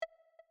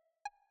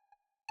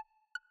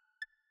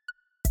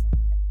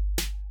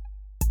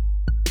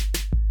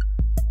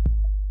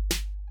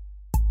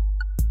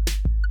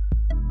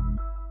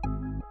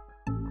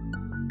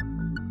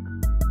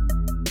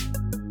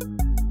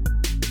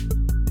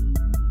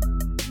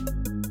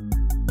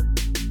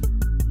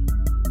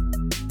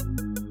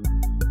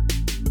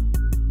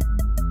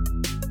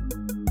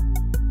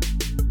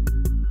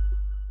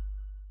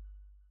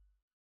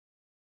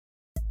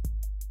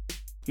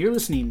You're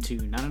listening to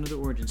Not Another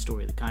Origin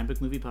Story, the comic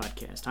book movie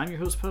podcast. I'm your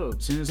host,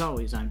 Pogues, and as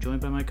always, I'm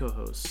joined by my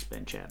co-host,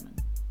 Ben Chapman.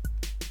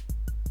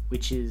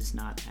 Which is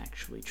not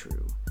actually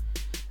true.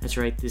 That's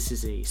right, this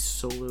is a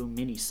solo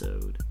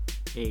mini-sode.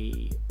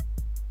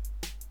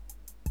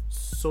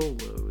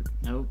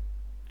 Nope,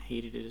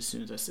 hated it as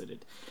soon as I said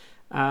it.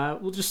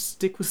 We'll just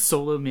stick with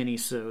solo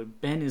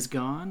mini-sode. Ben is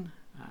gone,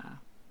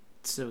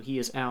 so he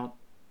is out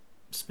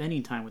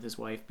spending time with his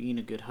wife, being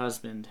a good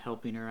husband,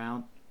 helping her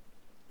out.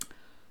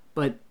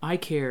 But I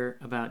care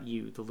about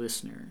you, the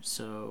listener,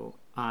 so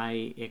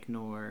I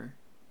ignore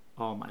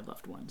all my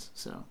loved ones.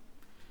 So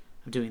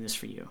I'm doing this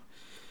for you.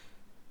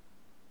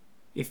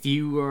 If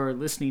you are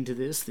listening to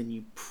this, then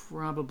you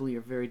probably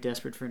are very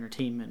desperate for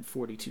entertainment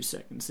 42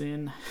 seconds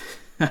in.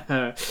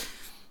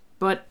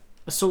 But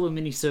a solo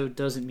minisode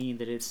doesn't mean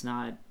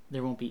that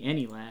there won't be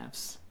any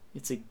laughs.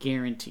 It's a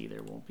guarantee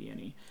there won't be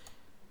any.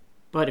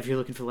 But if you're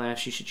looking for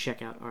laughs, you should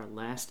check out our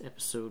last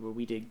episode where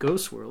we did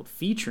Ghost World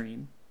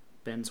featuring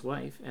Ben's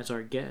wife as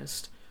our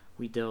guest.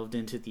 We delved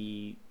into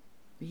the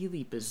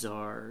really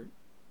bizarre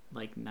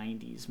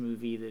 90s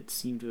movie that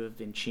seemed to have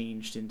been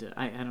changed into,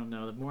 I don't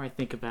know, the more I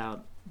think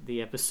about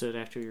the episode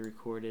after we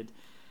recorded,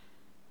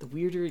 the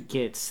weirder it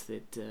gets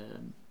that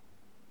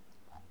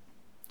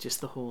just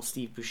the whole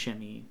Steve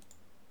Buscemi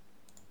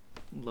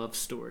love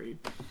story.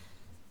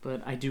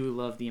 But I do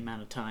love the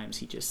amount of times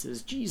he just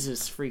says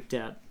Jesus, freaked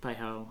out by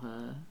how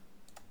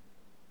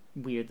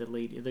weird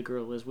the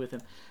girl is with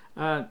him.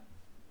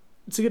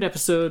 It's a good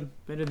episode,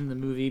 better than the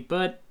movie,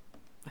 but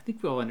I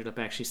think we all ended up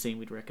actually saying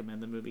we'd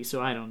recommend the movie, so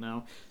I don't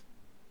know.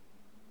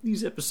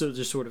 These episodes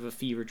are sort of a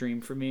fever dream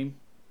for me.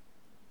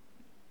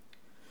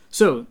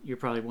 So, you're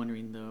probably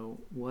wondering, though,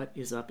 what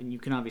is up? And you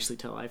can obviously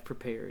tell I've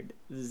prepared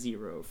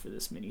zero for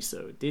this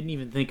mini-sode. Didn't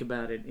even think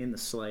about it in the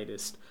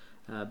slightest.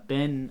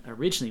 Ben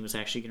originally was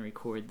actually going to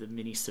record the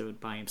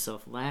mini-sode by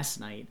himself last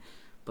night,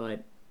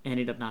 but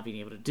ended up not being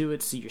able to do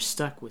it, so you're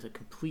stuck with a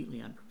completely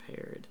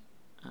unprepared,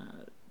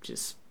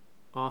 just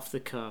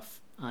off-the-cuff,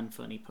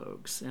 unfunny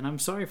Pogues. And I'm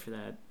sorry for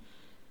that.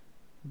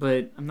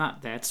 But I'm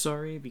not that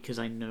sorry because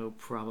I know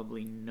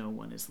probably no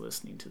one is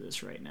listening to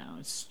this right now.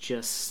 It's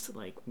just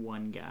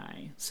one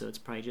guy. So it's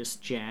probably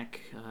just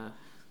Jack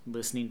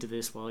listening to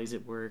this while he's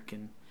at work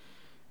and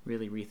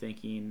really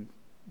rethinking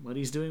what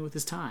he's doing with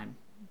his time.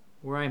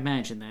 Or I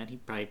imagine that. He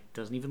probably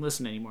doesn't even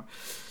listen anymore.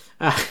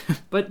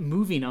 But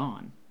moving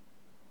on.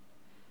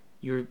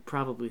 You're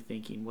probably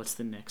thinking, what's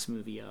the next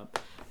movie up?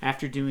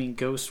 After doing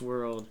Ghost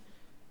World,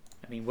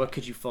 what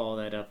could you follow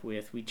that up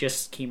with? We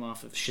just came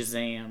off of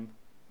Shazam.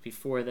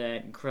 Before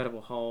that, Incredible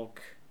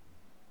Hulk,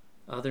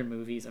 other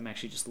movies. I'm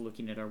actually just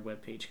looking at our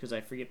webpage because I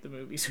forget the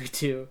movies we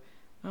do.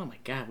 Oh my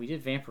god, we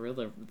did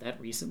Vampirilla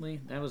that recently?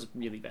 That was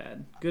really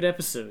bad. Good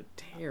episode,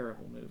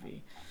 terrible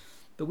movie.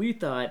 But we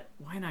thought,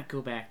 why not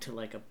go back to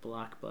a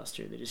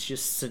blockbuster that is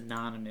just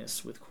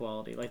synonymous with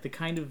quality? Like the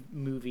kind of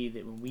movie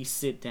that when we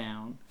sit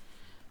down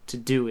to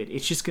do it,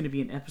 it's just going to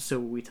be an episode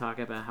where we talk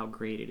about how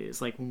great it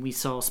is. Like when we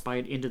saw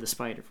Into the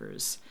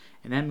Spider-Verse.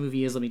 And that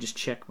movie is, let me just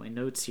check my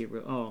notes here.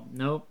 Oh,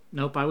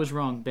 nope, I was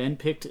wrong. Ben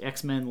picked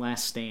X-Men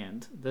Last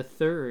Stand, the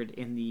third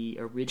in the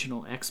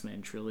original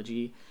X-Men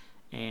trilogy,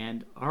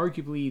 and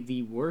arguably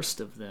the worst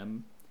of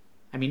them.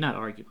 Not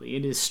arguably,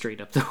 it is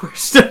straight up the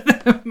worst of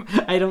them.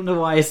 I don't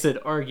know why I said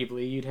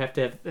arguably. You'd have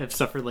to have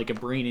suffered a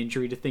brain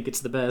injury to think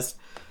it's the best.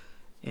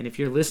 And if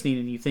you're listening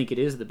and you think it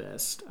is the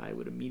best, I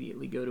would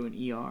immediately go to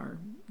an ER,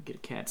 get a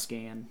CAT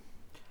scan.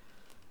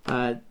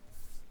 Brett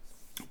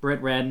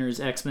Ratner's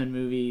X-Men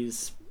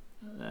movies,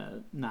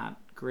 not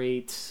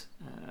great.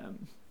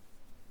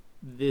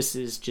 This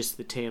is just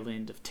the tail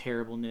end of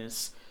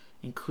terribleness,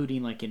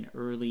 including an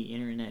early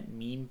internet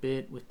meme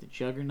bit with the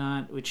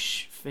Juggernaut,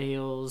 which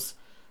fails.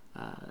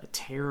 A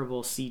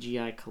terrible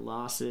CGI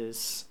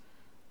Colossus,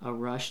 a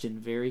rushed and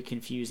very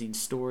confusing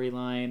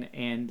storyline,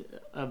 and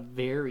a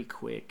very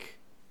quick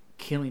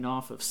killing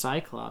off of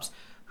Cyclops,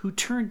 who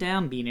turned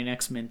down being in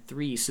X-Men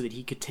 3 so that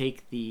he could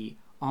take the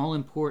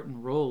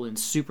all-important role in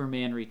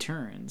Superman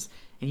Returns.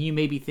 And you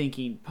may be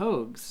thinking,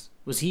 Pogues,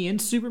 was he in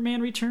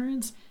Superman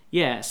Returns?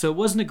 Yeah, so it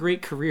wasn't a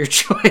great career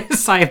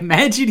choice. I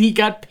imagine he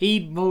got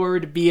paid more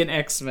to be an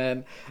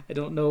X-Men. I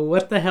don't know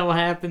what the hell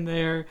happened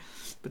there,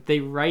 but they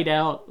write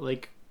out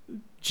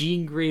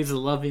Jean Grey's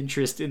love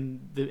interest at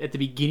the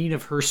beginning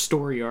of her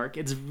story arc.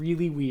 It's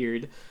really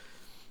weird.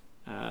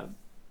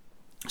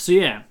 So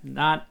yeah,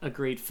 not a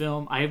great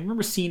film. I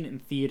remember seeing it in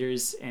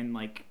theaters and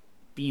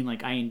being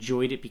I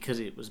enjoyed it because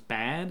it was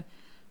bad,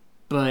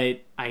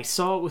 but I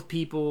saw it with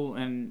people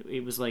and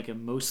it was a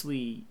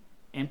mostly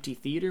empty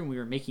theater and we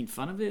were making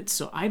fun of it.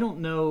 So I don't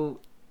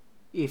know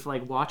if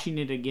watching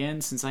it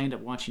again, since I end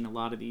up watching a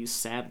lot of these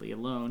sadly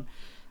alone,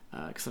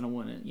 because I don't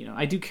want to,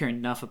 I do care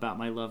enough about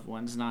my loved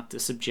ones not to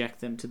subject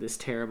them to this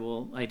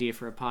terrible idea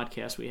for a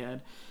podcast we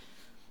had.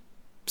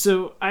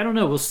 So, I don't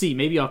know, we'll see.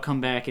 Maybe I'll come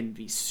back and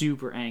be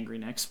super angry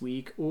next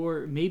week,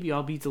 or maybe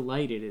I'll be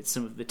delighted at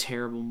some of the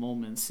terrible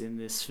moments in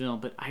this film.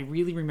 But I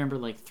really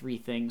remember, three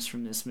things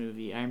from this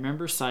movie. I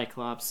remember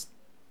Cyclops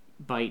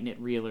biting it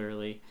real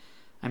early.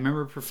 I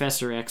remember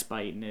Professor X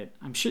biting it.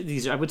 I'm sure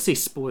I would say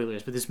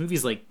spoilers, but this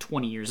movie's like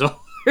 20 years old.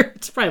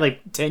 It's probably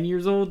like 10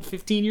 years old,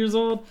 15 years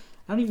old.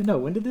 I don't even know.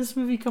 When did this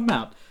movie come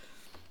out?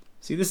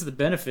 See, this is the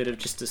benefit of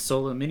just a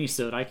solo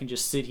minisode. I can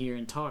just sit here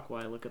and talk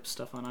while I look up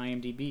stuff on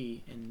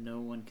IMDb, and no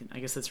one can... I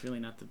guess that's really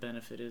not the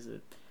benefit, is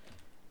it?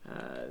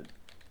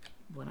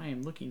 What I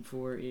am looking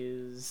for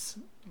is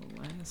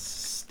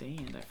Last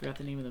Stand. I forgot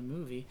the name of the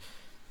movie.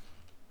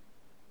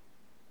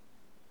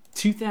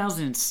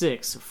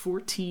 2006, so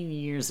 14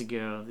 years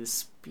ago,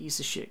 this piece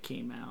of shit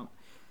came out.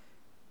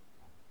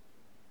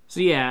 So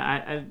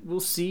yeah, I we'll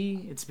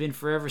see. It's been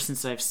forever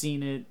since I've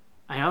seen it.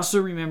 I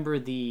also remember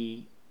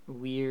the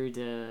weird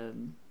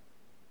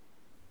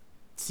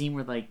scene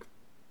where like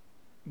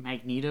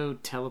Magneto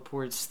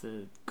teleports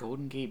the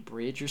Golden Gate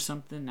Bridge or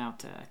something out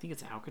to, I think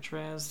it's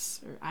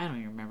Alcatraz, or I don't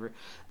even remember.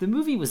 The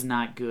movie was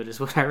not good is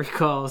what I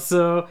recall,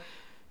 so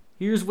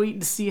here's waiting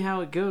to see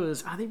how it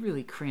goes. They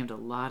really crammed a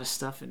lot of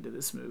stuff into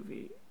this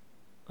movie.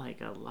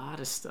 Like a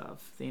lot of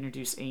stuff. They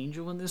introduced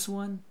Angel in this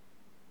one.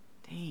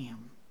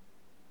 Damn.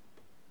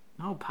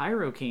 Oh,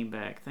 Pyro came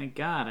back. Thank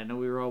God. I know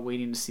we were all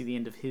waiting to see the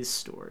end of his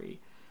story,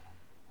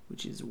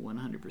 which is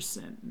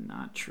 100%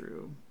 not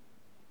true.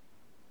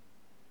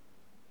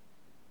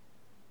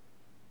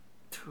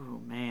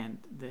 Oh, man.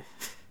 The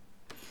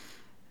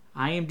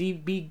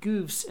IMDb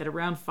goofs at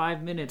around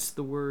 5 minutes.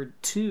 The word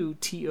 "too"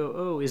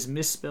 T-O-O is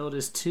misspelled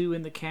as "two"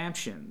 in the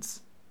captions.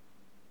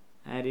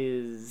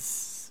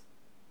 That's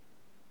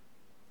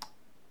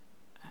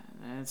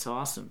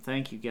awesome.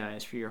 Thank you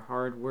guys for your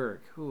hard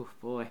work. Oh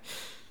boy,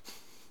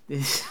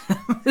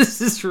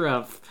 this is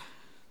rough.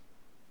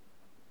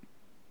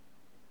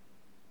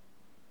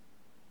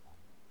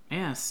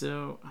 Yeah,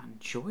 so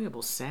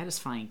enjoyable,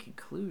 satisfying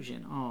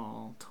conclusion.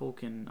 Oh,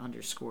 Tolkien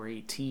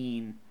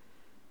 _18.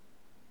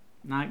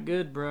 Not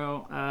good,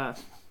 bro.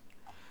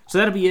 So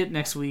that'll be it.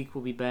 Next week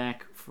we'll be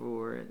back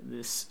for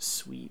this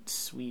sweet,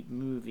 sweet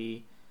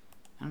movie.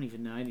 I don't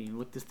even know. I didn't even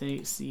look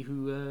to see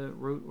who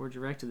wrote or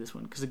directed this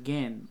one. Because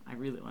again,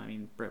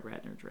 Brett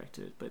Ratner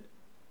directed it. But,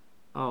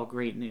 oh,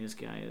 great news,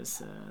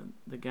 guys.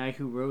 The guy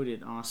who wrote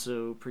it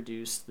also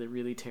produced the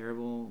really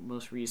terrible,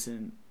 most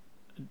recent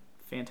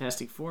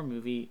Fantastic Four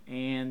movie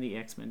and the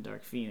X-Men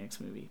Dark Phoenix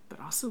movie. But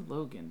also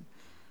Logan.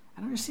 I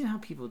don't understand how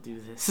people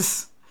do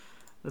this.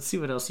 Let's see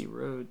what else he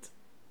wrote.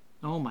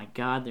 Oh my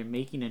God, they're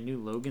making a new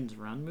Logan's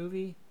Run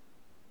movie?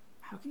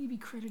 How can you be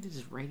credited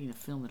as writing a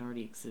film that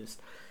already exists?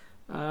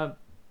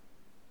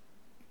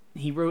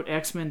 He wrote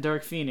X-Men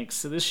Dark Phoenix,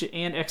 so this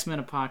and X-Men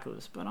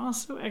Apocalypse, but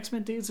also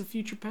X-Men Days of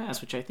Future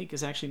Past, which I think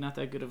is actually not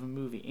that good of a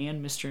movie,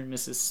 and Mr. and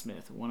Mrs.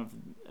 Smith, one of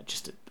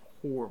just a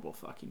horrible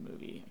fucking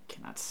movie. I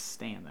cannot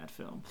stand that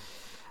film.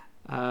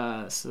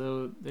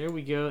 So there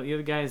we go. The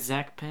other guy is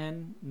Zach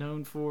Penn,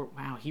 known for...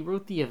 Wow, he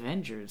wrote The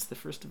Avengers, the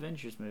first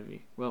Avengers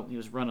movie. Well, he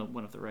was one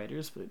of the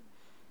writers, but...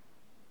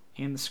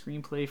 And the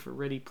screenplay for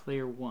Ready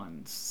Player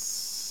One.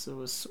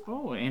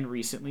 And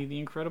recently The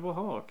Incredible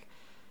Hulk.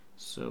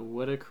 So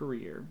what a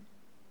career.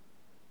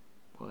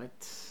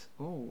 What?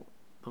 Oh,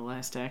 The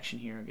Last Action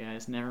Hero,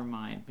 guys. Never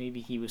mind.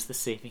 Maybe he was the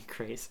saving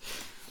grace.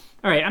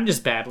 Alright, I'm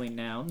just babbling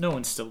now. No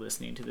one's still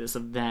listening to this.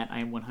 Of that, I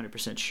am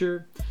 100%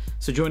 sure.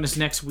 So join us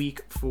next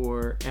week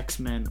for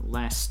X-Men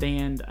Last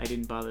Stand. I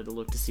didn't bother to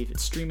look to see if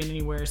it's streaming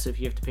anywhere, so if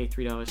you have to pay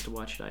 $3 to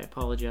watch it, I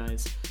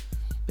apologize.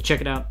 But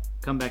check it out.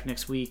 Come back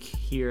next week.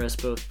 Hear us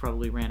both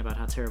probably rant about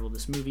how terrible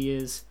this movie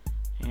is.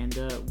 And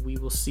we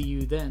will see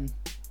you then.